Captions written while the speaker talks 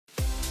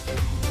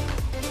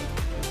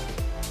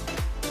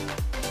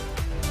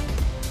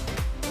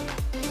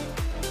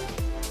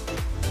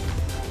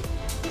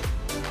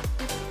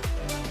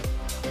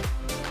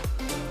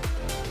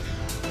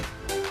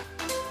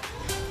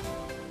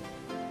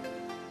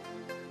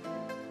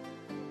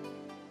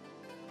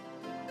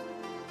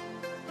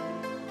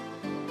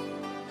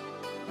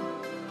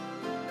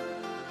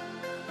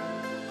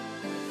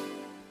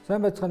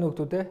Сайн байцгаана уу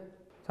хүмүүс.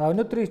 За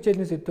өнөөдрийн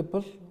хичээлийн сэдэв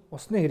бол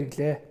усны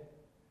хэрэглээ.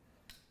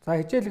 За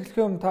хичээл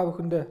эхлэхийн өмнө та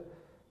бүхэндээ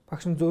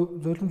багш нь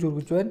зөвлөмж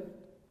өргөж байна.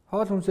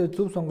 Хоол хүнсээ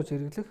зөв сонгож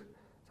хэрэглэх.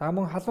 За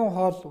мөн халуун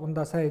хоол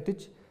ундаа сайн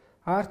идэж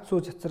арт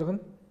суу цацраг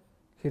нь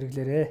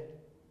хэрэглээрэй.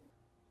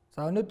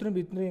 За өнөөдрийн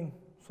бидний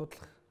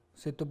судлах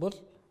сэдэв бол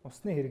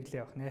усны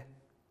хэрэглээ байна.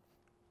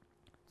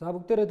 За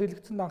бүгдээрээ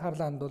дэлгэцэнд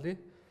анхаарлаа хандуулъя.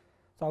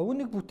 За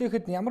үүнийг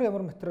бүтээхэд ямар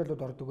материалууд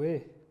ордог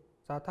вэ?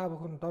 За та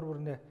бүхэн дор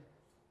бүрнээ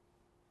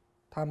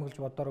таамаглаж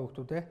бодороо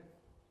хүмүүс.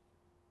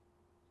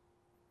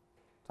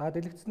 За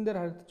дэлгэцэн дээр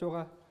харагдаж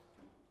байгаа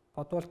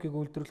фотоволтыг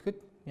үйлдвэрлэхэд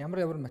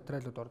ямар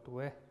материалууд ордог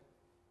вэ?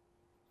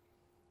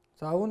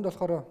 За үүнд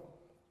болохоор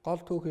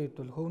гол түүхийд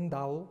бол хөвн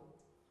даав,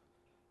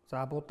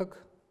 за будаг,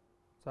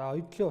 за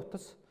оёдлын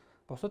утас,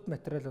 бусад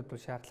материалууд бол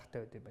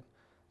шаардлагатай байдаг юм байна.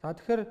 За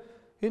тэгэхээр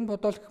энэ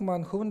фотоволт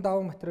маань хөвн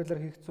даав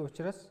материалаар хийгдсэн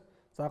учраас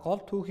за гол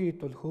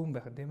түүхийд бол хөвн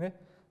байх юм тийм ээ.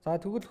 За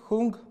тэгвэл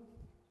хөвнг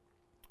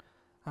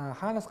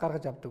хаанаас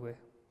гаргаж авдаг вэ?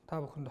 Та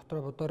бүхэн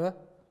дотроо бодорой.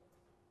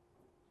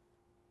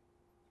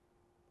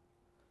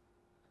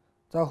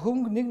 За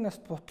хөвнг нэг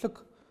наст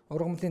бутлаг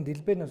ургамлын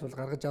дэлбэнээс бол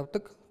гаргаж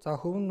авдаг. За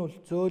хөвн нь бол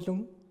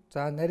зөөлөн,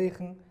 за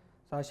нарийнхан,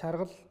 за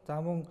шаргал,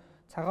 за мөн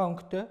цагаан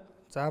өнгөтэй,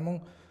 за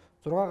мөн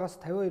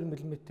 6-аас 52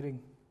 мм-ийн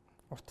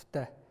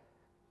урттай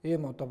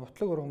ийм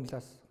бутлаг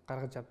ургамлаас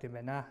гаргаж авд юм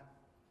байна.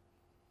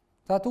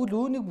 За тэгвэл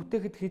үүнийг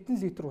бүтээхэд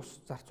хэдэн литр ус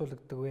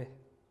зарцуулагддаг вэ?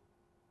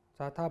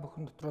 За та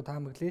бүхэн дотроо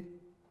таамаглая.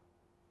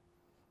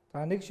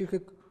 За нэг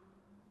ширхэг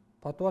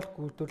фотоволт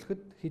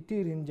үйлдвэрлэхэд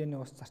хэдийн хэмжээний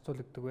ус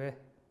зарцуулагддаг вэ?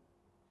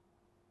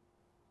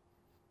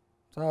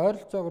 За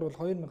ойролцоогоор бол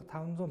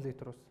 2500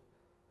 литр ус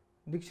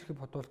нэг ширхэг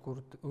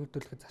фотоволт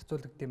үйлдвэрлэхэд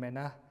зарцуулагддаг юм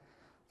байна.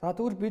 За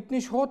тэгвэл бидний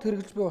шууд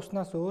хэрэглэж буй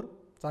уснаас өөр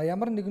за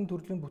ямар нэгэн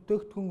төрлийн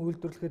бүтээгдэхүүн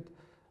үйлдвэрлэхэд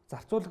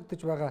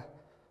зарцуулагдаж байгаа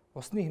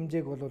усны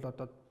хэмжээг бол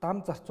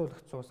дам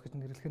зарцуулагчсан ус гэж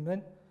нэрлэх нь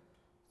байна.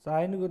 За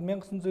энийг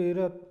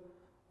 1990-ад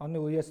оны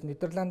үеэс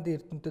Нидерландын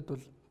эрдэмтэд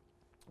бол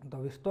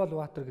виртуал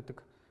ватер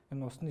гэдэг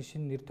энэ усны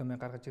шинэ нэр томьёо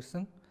гаргаж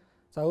ирсэн.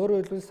 За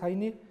өөрөөр хэлбэл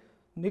саяны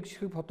нэг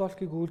ширхэг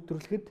фотоволтыг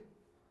үйлдвэрлэхэд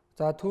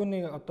за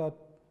түүний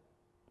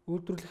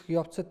үйлдвэрлэх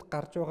явцад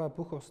гарч байгаа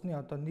бүх усны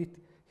нийт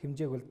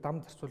хэмжээг бол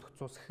дам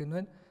зарцуулагчсан ус гэх юм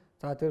байна.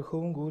 За тэр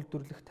хөвнг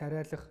үйлдвэрлэх,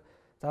 тариалах,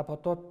 за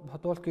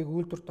фотоволтыг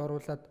үйлдвэрт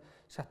оруулаад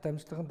шат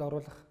амжилтанд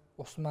оруулах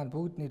ус маань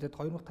бүгд нийлээд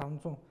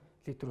 2500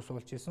 литр ус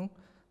болж исэн.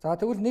 За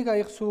тэгвэл нэг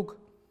аяга сүүг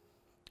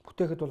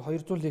бүтээхэд бол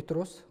 200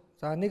 литр ус,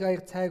 за нэг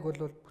аяга цайг бол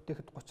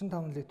бүтээхэд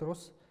 35 литр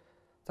ус,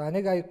 за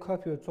нэг аяга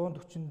кофе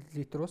 140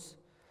 литр ус,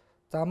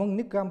 за мөн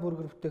 1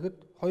 гамбургер бүтээхэд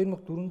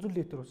 2400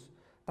 литр ус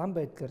дам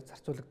байдлаар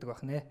зарцуулагддаг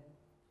байна.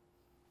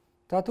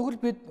 За тэгвэл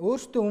бид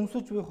өөрсдөө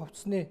өмсөж буй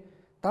хувцсны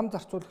дам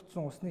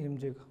зарцуулагдсан усны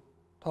хэмжээг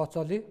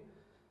тооцоолъё.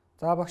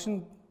 За багш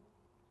нь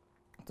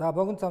за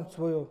богино цамц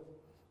буюу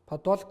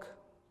фотоволт.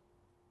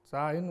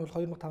 За энэ бол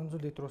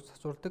 2500 литр ус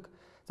зарцуулдаг.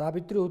 За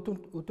бидний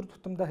өдөр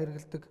тутамдаа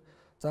хэрэглэдэг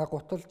за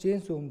гутал,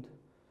 жинс өмд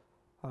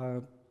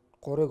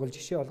 3-ыг бол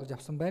жишээ олгож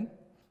авсан байна.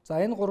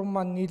 За энэ 3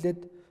 маань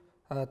нийлээд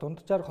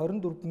дунджаар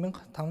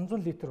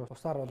 24500 литр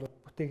усаар бол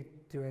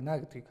бүтээгдэж байна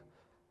гэдгийг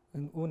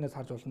үүнээс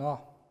харж болно.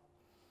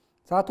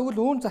 За тэгвэл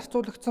үүн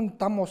зарцуулагдсан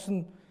дам ус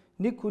нь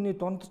нэг хүний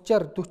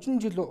дунджаар 40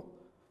 жил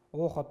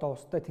уух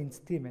устай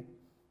тэнцдэг юм байна.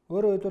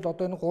 Өөрөөр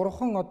хэлбэл энэ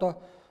 3хан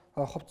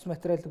хувцас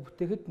материалыг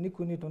бүтээхэд нэг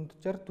хүний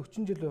дунджаар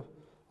 40 жил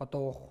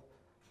уух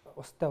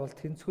устай бол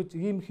тэнцвэж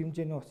ийм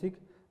хэмжээний усыг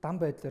дам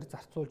байдлаар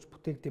зарцуулж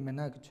бүтээгдэв юм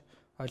байна гэж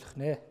ойлгох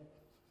нэ.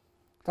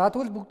 За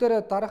тэгвэл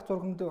бүгдээрээ дараах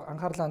зурганд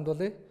анхаарлаа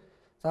хандуулъя.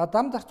 За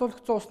дам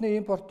зарцуулагдсан усны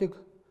импортыг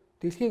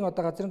дэлхийн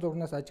газрын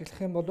зургаас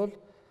ажиглах юм бол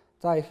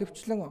за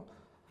ихэвчлэн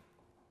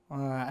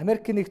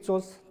Америкийн нэгдсэн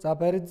улс, за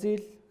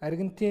Бразил,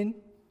 Аргентин,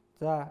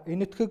 за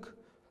Энэтхэг,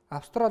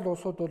 Австрали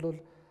улсууд бол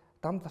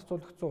дам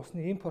зарцуулагдсан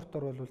усны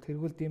импортоор бол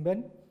тэргүүлдэг юм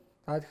байна.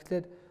 За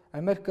тэгэхээр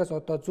Америкаас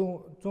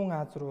зүүн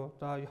Аз руу,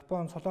 за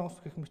Япон, Солонгос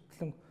гэх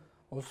мэтлэн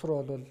улс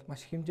руу бол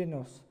маш хэмжээний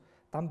ус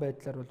дам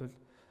байдлаар бол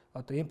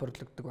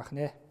импортлогддог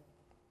байна.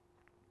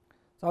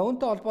 За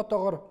үүнтэй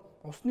холбоотойгоор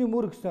усны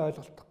мөр гэсэн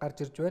ойлголт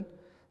гарч ирж байна.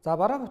 За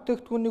бараа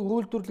бүтээгдэхүүнийг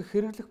үйлдвэрлэх,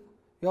 хэрэглэх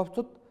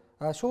явцад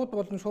шууд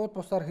болон шууд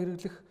бусаар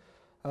хэрэглэх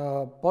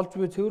болж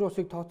буй цэвэр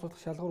усыг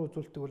тооцоолох шалгуур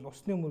үзүүлдэг бол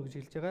усны мөр гэж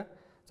хэлж байгаа.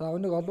 За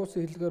үүнийг олон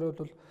улсын хэллэгээр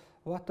бол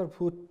water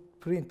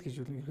footprint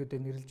гэж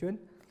нэрлэж байна.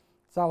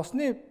 За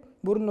усны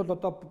мөр нь бол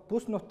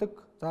бүс нутаг,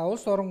 за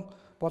улс орон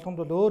болгонд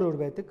бол өөр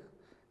байдаг.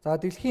 За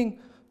дэлхийн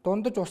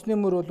дундаж усны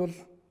мөр бол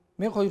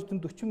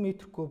 1240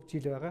 м3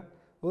 жил байгаа.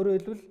 Өөрөөр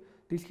хэлбэл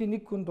дэлхийн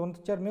нэг хүн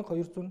дунджаар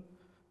 1240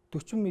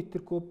 м3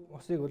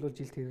 усыг бол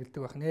жилд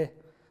хэрэглэдэг байна.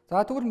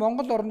 За тэгвэл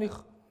Монгол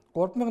орных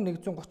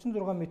 3136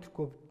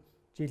 м3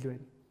 жил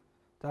байна.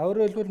 За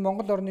өөрөөр хэлбэл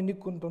Монгол орны нэг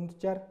хүн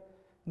дунджаар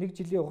нэг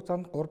жилийн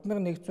хугацаанд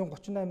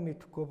 3138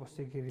 м3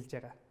 усыг хэрэглэж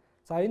байгаа.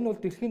 За энэ бол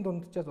дэлхийн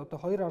дунджаас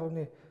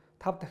 2.5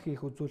 дахин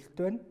их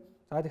үзүүлэлттэй байна.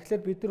 За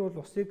тэгэхээр бид нар бол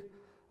усыг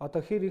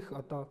хэр их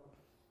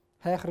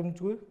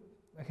хайхрамжгүй,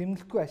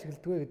 хэмнэлтгүй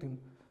ашигладаг гэдэг нь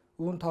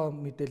үүн тоо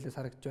мэдээлэлээс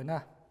харагдж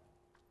байна.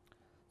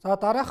 За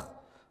дараах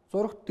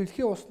зурагт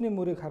дэлхийн усны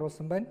мөрийг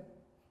харуулсан байна.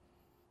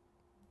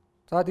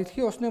 За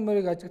дэлхийн усны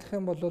мөрийг ажиглах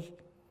юм бол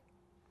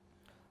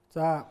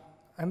за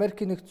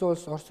Америкийн нэгдсэн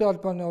улс, Оросын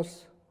холбооны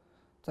улс,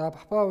 за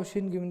Папуа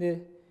Шинэ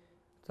Гинэ,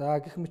 за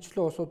гэх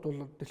мэтлэн улсууд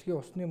бол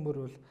дэлхийн усны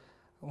мөр бол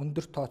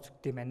өндөр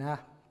тооцогдсон юм байна.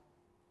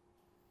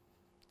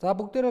 За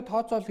бүгдээрээ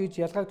тооцоол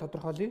хийж ялгааг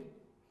тодорхойлъё.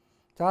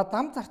 За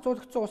дам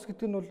зарцуулагдсан ус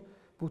гэдэг нь бол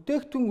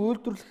бүтээгдэхүүн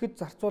үйлдвэрлэхэд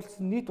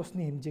зарцуулсан нийт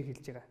усны хэмжээг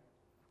хэлж байгаа.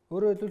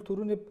 Өөрөөр хэлбэл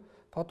түрүүний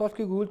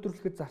подолкыг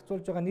үйлдвэрлэхэд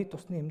зарцуулж байгаа нийт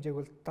усны хэмжээг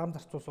бол дам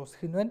зарцуулсан ус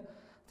гэх нь байна.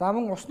 За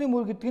мөн усны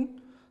мөр гэдэг нь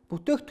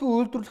бүтээгдэхүүн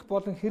үйлдвэрлэх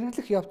болон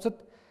хэрэглэх явцад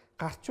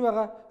гарч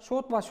байгаа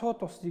шууд ба шууд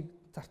усыг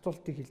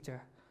зарцуулалтыг хэлж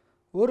байгаа.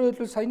 Өөрөөр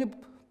хэлбэл саяны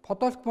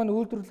подолк маань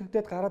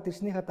үйлдвэрлэгдээд гараад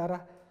ирснийхаа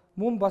дараа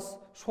мөн бас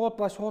шууд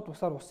ба шууд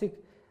усаар усыг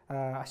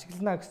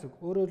ашиглана гэсэн үг.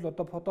 Өөрөөр хэлбэл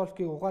одоо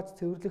подолкыг угааж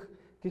цэвэрлэх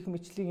гэх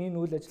мэтлийн энэ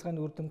үйл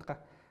ажиллагааны үр дүнд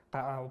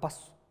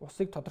бас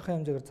усыг тодорхой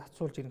хэмжээгээр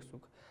зарцуулж ийн гэсэн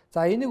үг.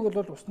 За энийг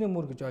бол усны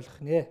мөр гэж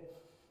ойлгох нэ.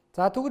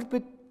 За тэгвэл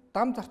бид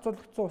дам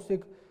зарцуулагдсан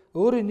усыг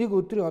өөрийн нэг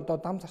өдрийн одоо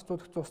дам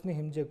зарцуулагдсан усны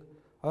хэмжээг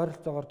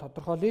ойролцоогоор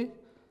тодорхойлъё.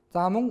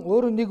 За мөн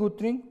өөрийн нэг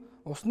өдрийн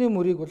усны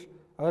мөрийг бол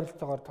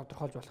ойролцоогоор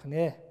тодорхойлж болох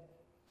нэ.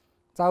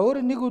 За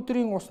өөрийн нэг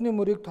өдрийн усны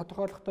мөрийг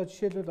тодорхойлохдоо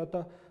жишээлбэл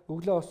одоо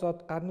өглөө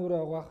усаад гар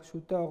нүрээ угаах,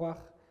 шүдээ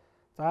угаах,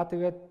 за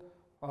тэгээд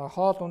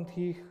хоол унд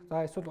хийх,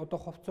 за эсвэл одоо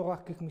хувц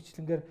угаах гэх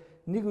мэтлэнгээр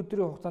нэг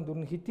өдрийн хугацаанд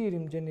өрнө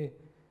хэдийн хэмжээний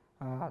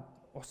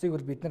усыг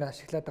бол бид нэр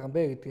ашиглаад байгаа юм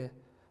бэ гэдгээ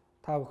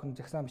та бүхэн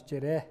жагсаан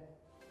бичээрэй.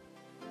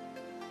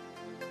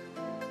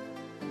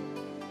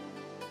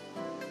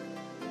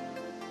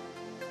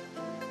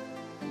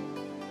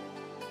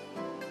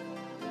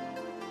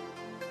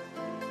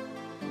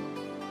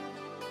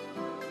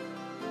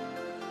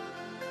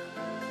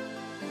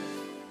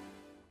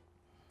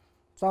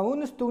 За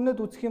үүнээс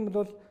дүгнээд үзэх юм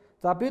бол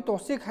за бид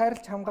усыг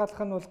хайрлаж хамгаалах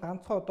нь бол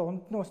ганцхан одоо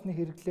ундны усны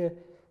хэрэглээ,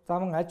 за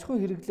мөн аж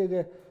ахуйн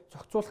хэрэглээгээ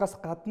зохицуулахаас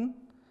гадна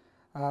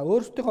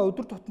өөрсдийнхөө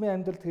өдөр тутмын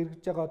амьдралд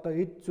хэрэгжиж байгаа одоо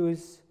эд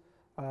зүйлс,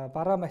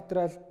 бараа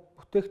материал,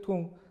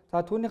 бүтээгдэхүүн, за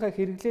түүнийхээ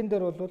хэрэглээн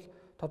дээр бол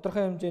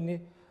тодорхой хэмжээний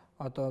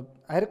одоо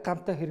ариг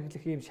гамтай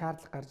хэрэглэх ийм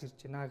шаардлага гарч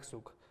ирж байна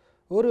гэсэн үг.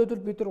 Өөрөөр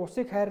хэлбэл бид нар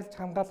усыг хайрлаж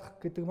хамгаалах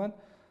гэдэг маань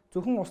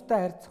зөвхөн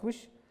устай харьцах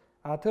биш,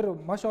 тэр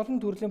маш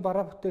олон төрлийн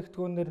бараа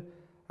бүтээгдэхүүнээр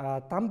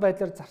дам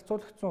байдлаар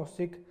зарцуулагдсан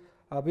усыг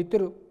бид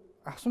нар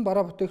авсан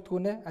бараа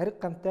бүтээгдэхүүнээ ариг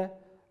гамтай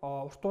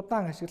урт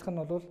удаан ашиглах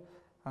нь бол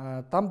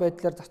дам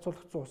байдлаар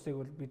зарцуулагдсан усыг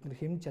бол бид нар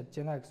хэмнэж чадж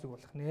байна гэсэн үг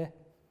болох нэ.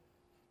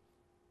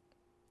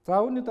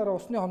 За үүний дараа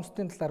усны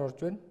хомсдын талаар орж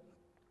байна.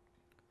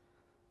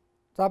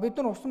 За бид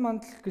нар усан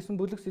мандал гэсэн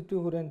бүлэг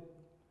сэдвийн хүрээнд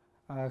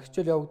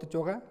хичээл явагдаж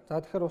байгаа.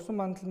 За тэгэхээр усан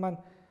мандал маань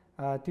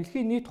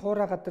дэлхийн нийт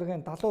хуурай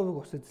гадаргын 70%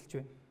 ус эзэлж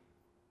байна.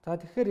 За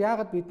тэгэхээр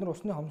яагаад бид нар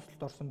усны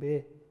хомсдолд орсон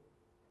бэ?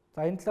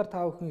 За энэ талаар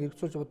та бүхэн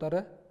эргцүүлж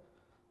бодоорой.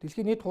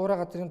 Дэлхийн нийт хуурай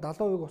газрын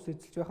 70% ус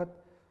эзэлж байхад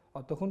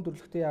одоо хүн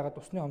төрөлхтөө яагаад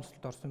усны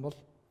хомсдолд орсон бол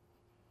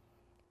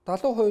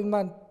 70%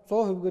 маань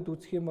 100% гээд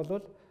үзэх юм бол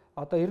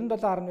одоо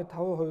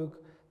 97.5%-ыг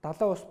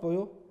далайн ус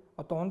буюу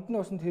одоо ундны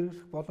усанд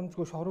хэрэглэх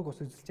боломжгүй шорог ус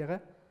эзэлж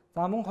байгаа.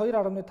 За мөн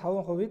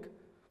 2.5%-ыг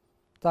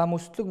за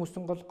мөслөг,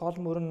 мөсөнгөл, гол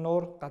мөрөн,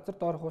 нуур, газар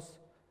доорх ус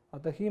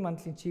одоо хий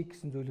мандлын чиг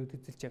гэсэн зүйлүүд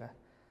эзэлж байгаа.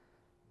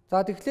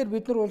 За тэгэхээр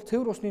бид нар бол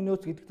цэвэр усны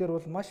нөөц гэдэгтэр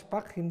бол маш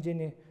бага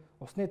хэмжээний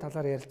усны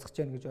талаар ярилцах гэж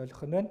байна гэж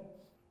ойлгох нь байна.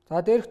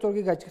 За дээрх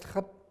зургийг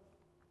ажиглахад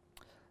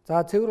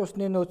за цэвэр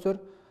усны нөөцөөр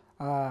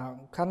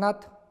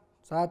Канада,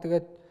 за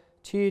тэгээд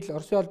Чил,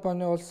 Оросын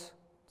холбооны улс,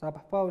 за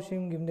Папуа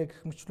Шинэ Гинэ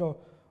гэх мэтлэн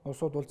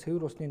улсууд бол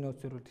цэвэр усны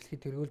нөөцөөр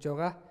дэлхийд тэргүүлж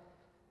байгаа.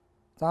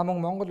 За мөн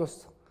Монгол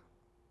улс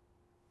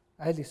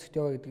аль хэсэгт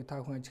яваа гэдгийг та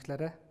бүхэн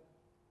ажиглаарай.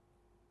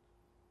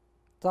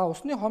 За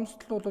усны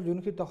хомсдол бол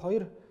ерөнхийдөө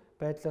хоёр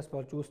байдлаас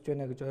болж үүсэж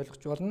байна гэж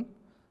ойлгож байна.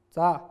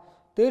 За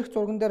дээрх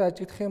зурган дээр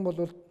ажиглах юм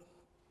бол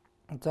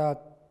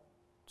за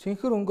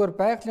цэнхэр өнгөөр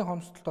байгалийн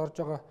хомсдолд орж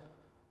байгаа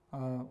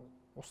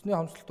усны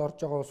хомсдолд орж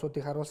байгаа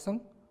улсуудыг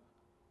харуулсан.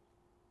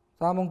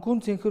 За мөн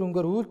гүн цэнхэр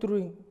өнгөөр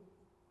үйлдвэрийн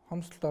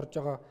хомсдолд орж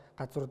байгаа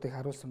газруудыг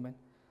харуулсан байна.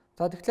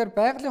 За тэгэхээр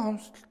байгалийн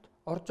хомсдолд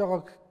орж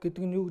байгаа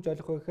гэдэг нь юу гэж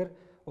ойлгох вэ гэхээр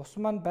ус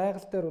маань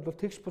байгаль дээр бол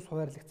тэгш бус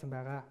хуваарлагдсан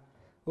байгаа.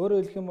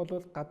 Өөрөөр хэлэх юм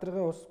бол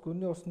гадаргын ус,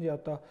 гүний усны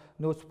одоо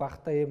нөөц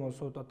багтаа ийм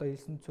улсууд одоо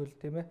элсэн цөл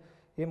тийм ээ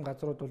ийм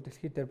газрууд бол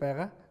дэлхий дээр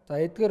байгаа. За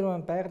эдгээр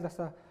маань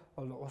байгалаасаа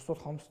ус бол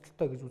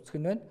хомсдолтой гэж үзэх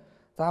нь байна.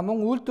 За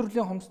мөн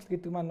үйлдвэрлэлийн хомсдол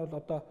гэдэг маань бол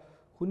одоо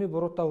хүний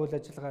буруутай үйл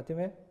ажиллагаа тийм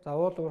ээ. За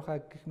уул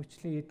уурхай гэх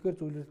мэтлийн эдгээр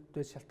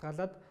зүйлүүдээс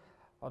шалтгаалаад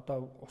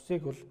одоо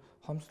усыг бол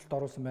хомсдолд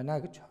оруулсан байна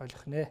гэж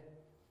ойлгох нэ.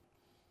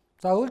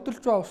 За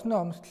үйлдвэрлэж байгаа усны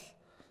хомсдол.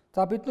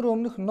 За бид нар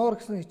өмнөх нуур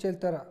гэсэн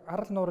хичээл дээр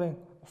арал нуурын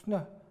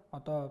усны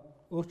одоо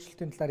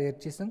өөрчлөлтийн талаар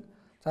ярьж исэн.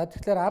 За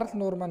тэгэхээр арал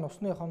нуур маань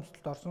усны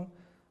хомсдолд орсон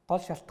гол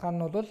шалтгаан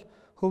нь бол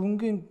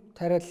хөвөнгийн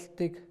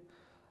тариалалтыг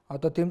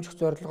одоо дэмжих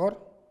зорилгоор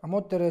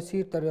амууд дээрээ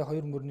сэр дараа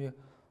хоёр мөрний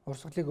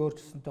урсгалыг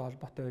өөрчилсөнтэй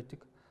холбоотой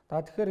байдаг.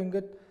 За тэгэхээр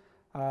ингээд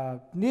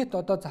нийт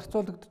одоо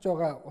зарцуулагдж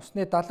байгаа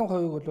усны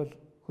 70%-ийг бол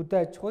хөдөө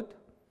аж ахуйд,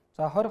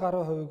 за 20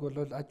 гаруй хувийг бол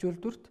аж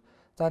үйлдвэрт,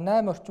 за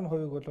 8 орчим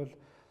хувийг бол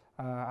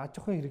аж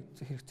ахуйн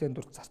хэрэгцээнд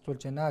дурд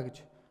зарцуулж байна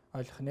гэж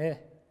ойлгох нэ.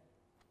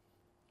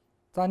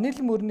 За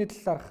нийлэн мөрний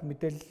талаарх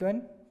мэдээлэл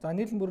байна. За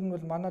нийлэн мөр нь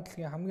бол манай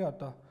дэлхийн хамгийн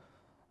одоо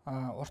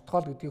урт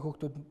гол гэдгийг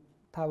хүүхдүүд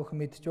та бүхэн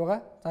мэдж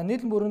байгаа. За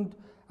нийтлэн бүрэнд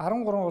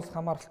 13 улс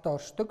хамааралтай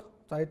оршдог.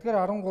 За эдгээр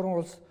 13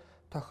 улс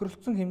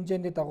тохиролцсон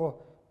хэмжээний дагуу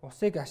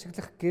усыг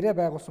ашиглах гэрээ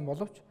байгуулсан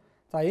боловч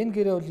за энэ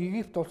гэрээ бол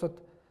Египт улсад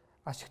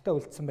ашигтай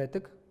үлдсэн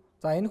байдаг.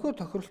 За энэхүү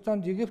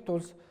тохиролцоонд Египт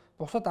улс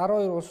бусад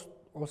 12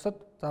 улсад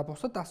за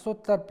бусад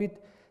асуудлаар бид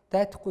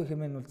дайтахгүй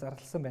хэмээн бол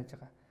зарласан байж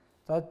байгаа.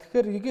 За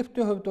тэгэхээр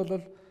Египтийн хувьд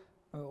бол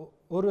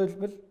өөрөөр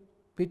хэлбэл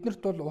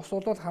биднэрт бол ус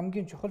бол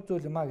хамгийн чухал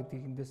зүйл юм а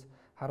гэдгийг эндээс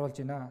харуулж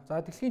байна.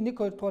 За дэлхийн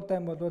 1-2 дугаар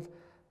дайм бол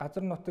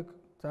газар нутаг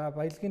за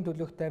баялагын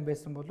төлөөх дайм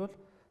байсан бол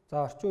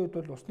за орчин үед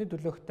бол усны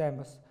төлөөх дайм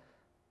бас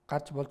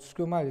гарч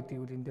болзошгүй маа гэдгийг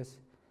бол эндээс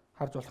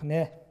харж болох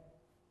нэ.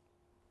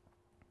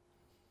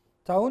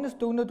 За үүнээс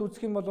дүгнээд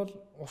үзэх юм бол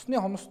усны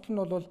хомсдол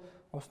нь бол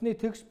усны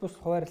тэгш бус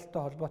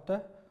хуваарлалтай холбоотой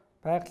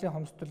байгалийн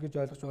хомсдол гэж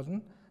ойлгож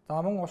болно.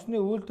 За мөн усны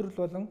үйлдвэрлэл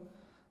болон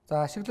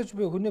за ашиглаж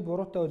буй хүний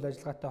буруутай үйл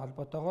ажиллагаатай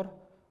холбоотойгоор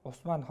ус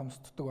маань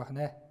хомсддог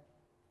байна.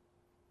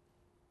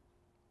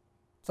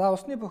 За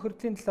усны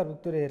бохирдлын талаар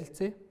бүгдээрээ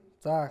ярилцъя.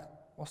 За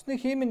усны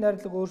химийн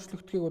найрлага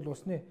өөрчлөгдөхийг бол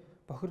усны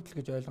бохирдол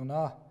гэж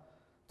ойлгоно.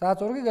 За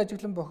зургийг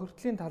ажиглан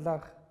бохирдлын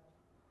талаар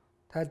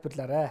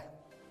тайлбарлаарай.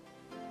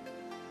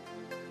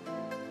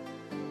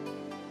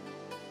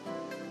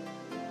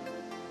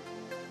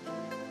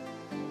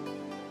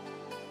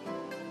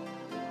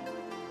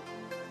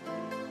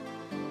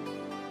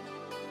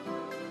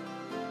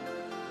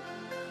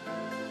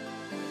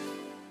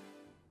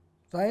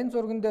 За энэ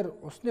зурган дээр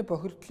усны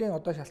бохирдлын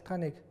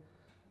шалтгааныг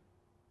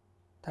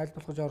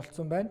тайлбарлах гэж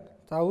оролцсон байна.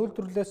 За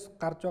үйлдвэрлэлээс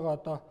гарч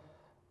байгаа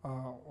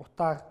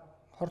утаа,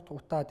 хорт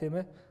утаа тийм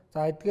ээ.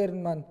 За эдгээр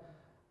нь маань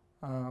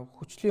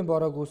хүчлийн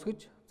бороог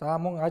үүсгэж, за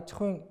мөн аж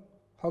ахуйн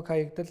хог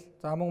хаягдал,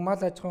 за мөн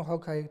мал аж ахуйн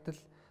хог хаягдал,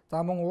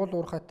 за мөн уул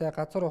уурхайтай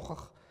газар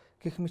ухах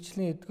гэх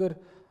мэтлийн эдгээр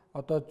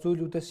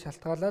зүйлүүдээс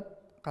шалтгаалаад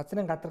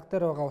газрын гадарга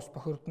дээр байгаа ус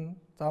бохирдно.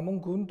 За мөн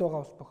гүнд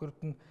байгаа ус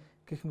бохирдно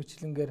гэх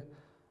мэтлэнгээр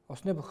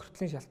усны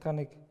бохирдлын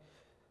шалтгааныг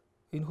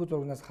энэхүү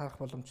зургаас харах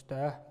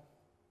боломжтой.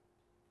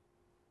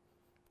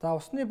 За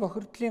усны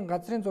бохирдлын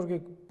газрын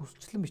зургийг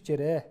бүсчлэн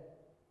бичээрэй.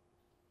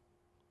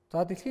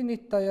 За дэлхийн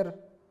нийт даяар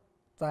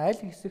за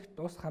аль хэсэгт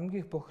ус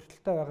хамгийн их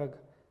бохирдолтой байгааг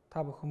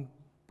та бүхэн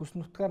бүс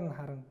нутгаар нь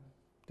харан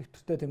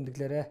дэвтэртээ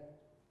тэмдэглээрэй.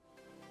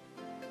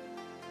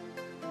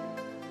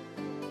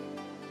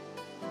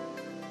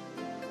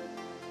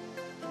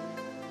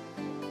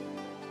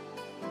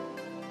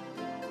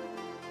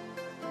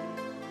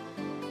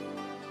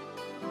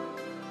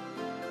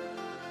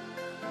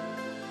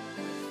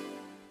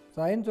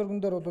 За энэ зурган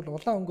дээр бол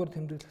улаан өнгөөр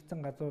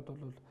тэмдэглэгдсэн газрууд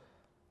бол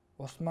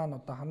ус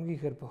маань хамгийн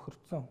ихээр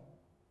бохирдсон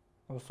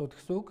улсууд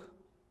гэсэн үг.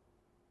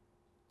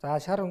 За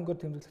шар өнгөөр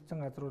тэмдэглэгдсэн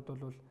газрууд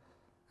бол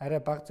арай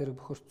бага зэрэг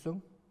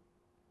бохирдсон.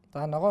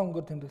 За ногоон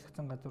өнгөөр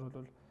тэмдэглэгдсэн газрууд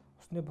бол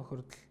усны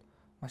бохирдол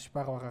маш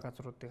бага байгаа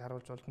газруудыг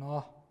харуулж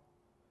болно.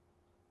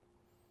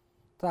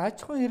 За аж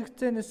ахуйн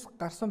хэрэгцээнээс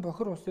гарсан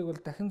бохир усыг бол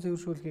дахин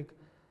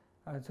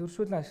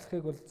цэвэршүүлэн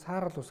ашиглахыг бол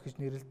саарал ус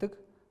гэж нэрлэдэг.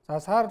 За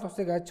саарал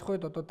усыг аж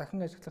ахуйд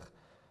дахин ашиглах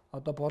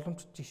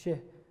боломжит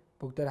жишээ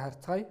бүгдээр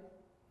харцгаая.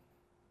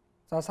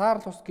 За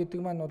саарал ус гэдэг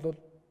маань бол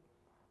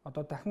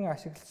дахин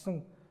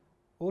ашигласан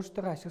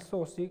өөртөө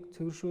ашигласан усыг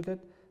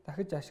цэвэршүүлээд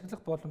дахиж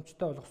ашиглах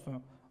боломжтой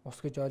болгосон ус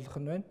гэж ойлгох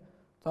нь байна.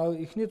 За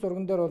эхний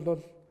зурган дээр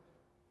бол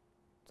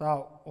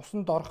за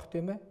усанд орох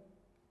тийм ээ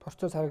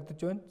процесс харагдаж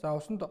байна. За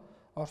усанд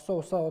орсон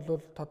усаа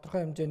бол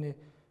тодорхой хэмжээний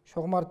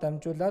шугамар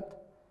дамжуулаад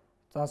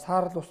за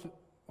саарал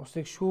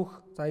усыг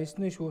шүүх, за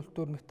эсний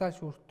шүүлтүүр, металл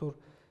шүүлтүүр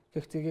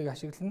гэх зэгийг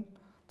ашиглана.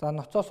 За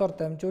ноцоосоор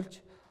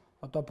дамжуулж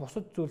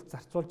бусад зүйлд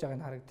зарцуулж байгааг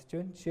нь харагдаж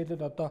байна.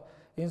 Жишээлбэл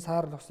энэ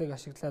саарал усыг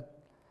ашиглаад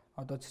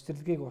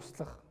цэцэрлэгийг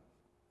услах,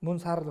 мөн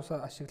саарал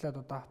усаа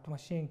ашиглаад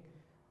автомашин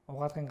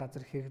угаалгын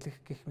газар хэрэглэх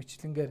гэх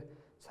мэтлэнгээр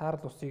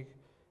саарал усыг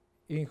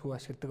ийхүү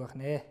ашигладаг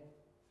байна.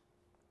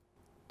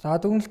 За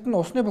дүгнэлт нь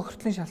усны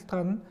бохирдлын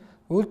шалтгаан нь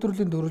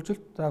үйлдвэрлэлийн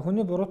төрөлжилт, за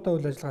хүний буруутай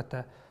үйл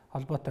ажиллагаатай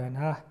холбоотой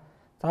байна.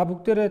 За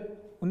бүгдээрээ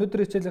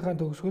өнөөдрийн хичээлийнхаа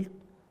төгсгөлд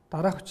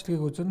дараах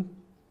бичлэгийг үзэн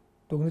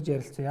дүгнэж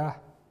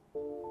ярилцъя.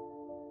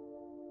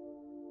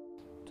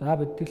 За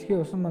бид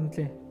дэлхийн усан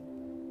мандлын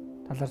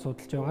талаар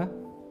судалж байгаа.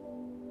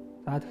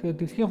 За тэгэхээр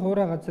дэлхийн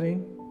хуурай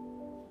газрын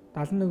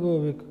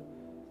 71%-ийг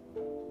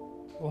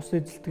ус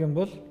эзэлдэг юм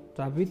бол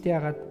за бид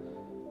яагаад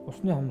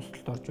усны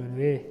хомсдолд орж байна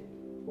вэ?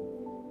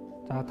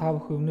 За та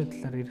бүхэн өмнө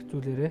талаар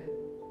эргцүүлээрэй.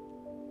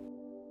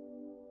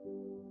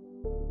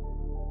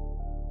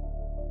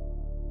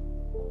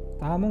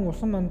 За мөн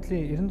усан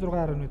мандлын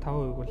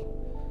 96.5% бол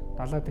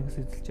далай тэнгис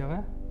эзэлж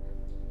байгаа.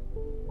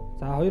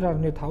 За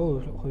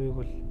 2.5%-ийг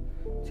бол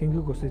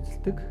цэнгэг ус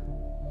эзэлдэг.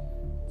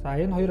 За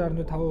энэ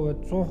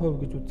 2.5%-д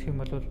 100% гэж үзэх юм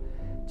бол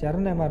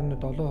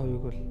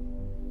 68.7%-ийг бол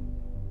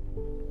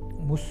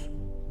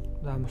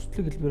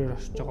мөслөг хэлбэрээр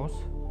оршиж байгаа ус.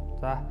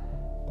 За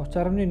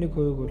 30.1%-ийг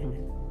бол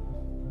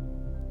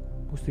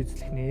бүс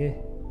эзлэх нэ.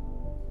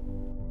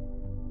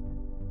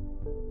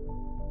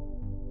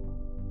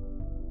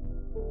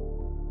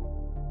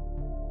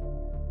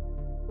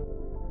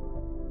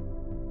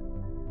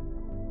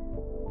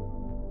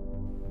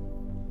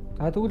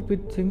 За тэгвэл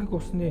бид цэнгэг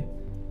усны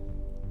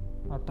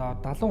одоо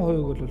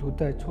 70% бол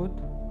хөдөө аж ахуйд,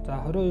 за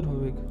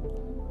 22%-ийг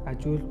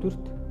аж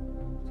үйлдвэрт,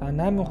 за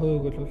 8%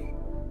 бол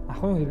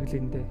ахуйн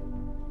хэрэглээнд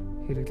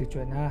хэрэглэж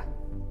байна.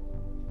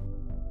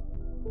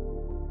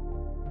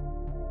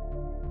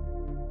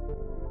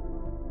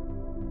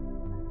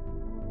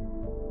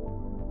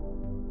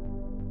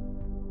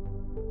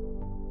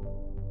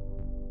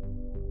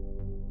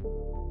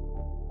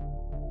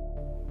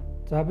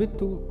 За бид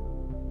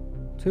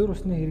цэвэр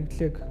усны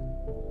хэрэглээг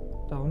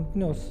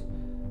үндэсний ус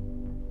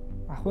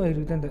ахуйн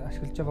хэрэглээнд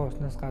ашиглаж байгаа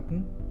уснаас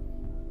гадна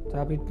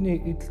за бидний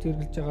эдэлд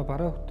хэрэглэж байгаа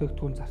бараа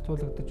бүтээгдэхүүн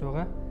зарцуулагдаж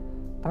байгаа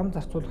дам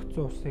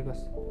зарцуулагдсан усыг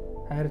бас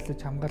хайрлаж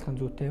хамгаалах нь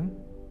зүйтэй юм.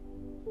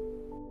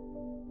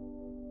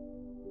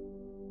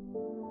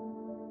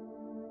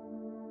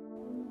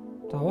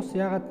 За ус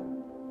яагаад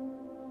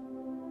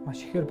маш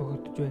ихээр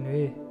бохирдож байна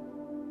вэ?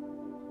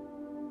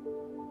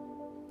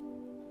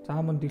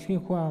 За мөн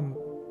дэлхийн хүн ам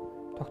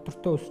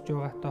доктортой өсөж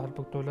байгаатай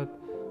холбогдуулаад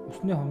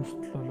усны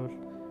хомсдол бол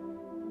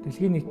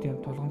дэлхийн нийтийн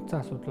тулгымцсан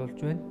асуудал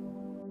болж байна.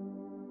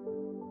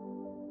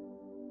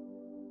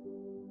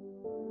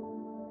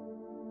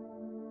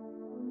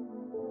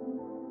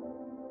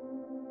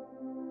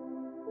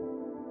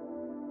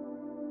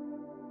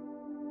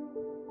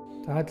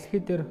 За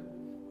дэлхийд дээр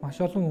маш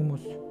олон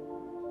хүмүүс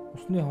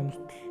усны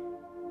хомсдол,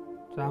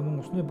 за мөн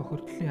усны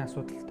бохирдлын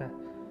асуудалтай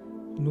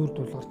нүүр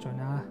тулгарч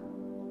байна.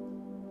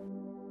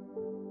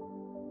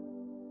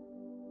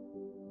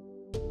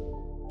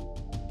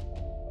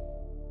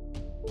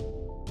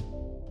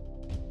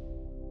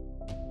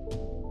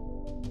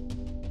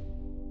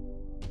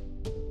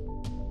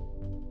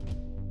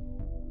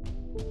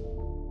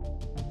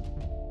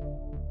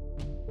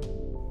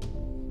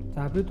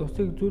 За бид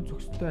усыг зүй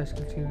зохистой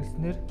ашиглаж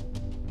хэрэглэснээр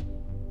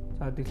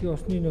за дэлхийн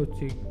усны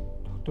нөөцийг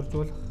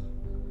докторжуулах,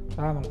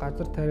 за мөн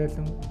газар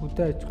тариалан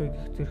хөдөө аж ахуйг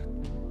их зэрэгт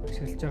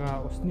ашиглаж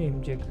байгаа усны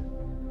хэмжээг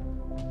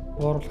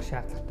бууруулах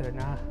шаардлагатай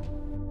байна.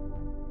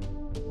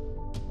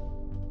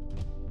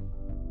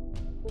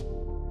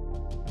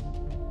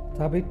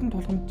 За бидэнд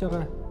тулгамдж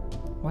байгаа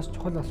маш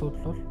чухал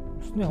асуудал бол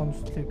усны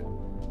хомсдлыг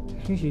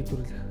хэрхэн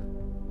шийдвэрлэх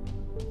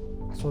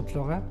асуудал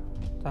байгаа.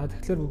 За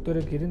тэгэхээр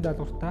бүгдээрээ гэрийн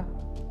даалгавартаа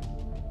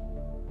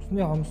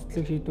усны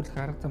хомсдлыг шийдвэрлэх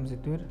арга зам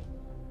сэдвээр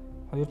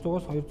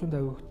 200-аас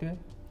 250 хүүхдэд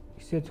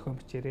эсээ зохион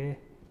бичээрэй.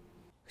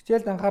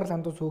 Хичээлд анхаарал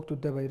хандуус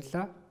хүүхдүүдэд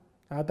баярлалаа.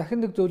 За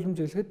дахин нэг зөвлөмж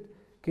хэлэхэд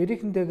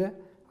гэрийнхэндээ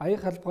аяг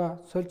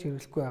халбага сольж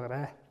хэрэглэхгүй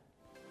байгаарай.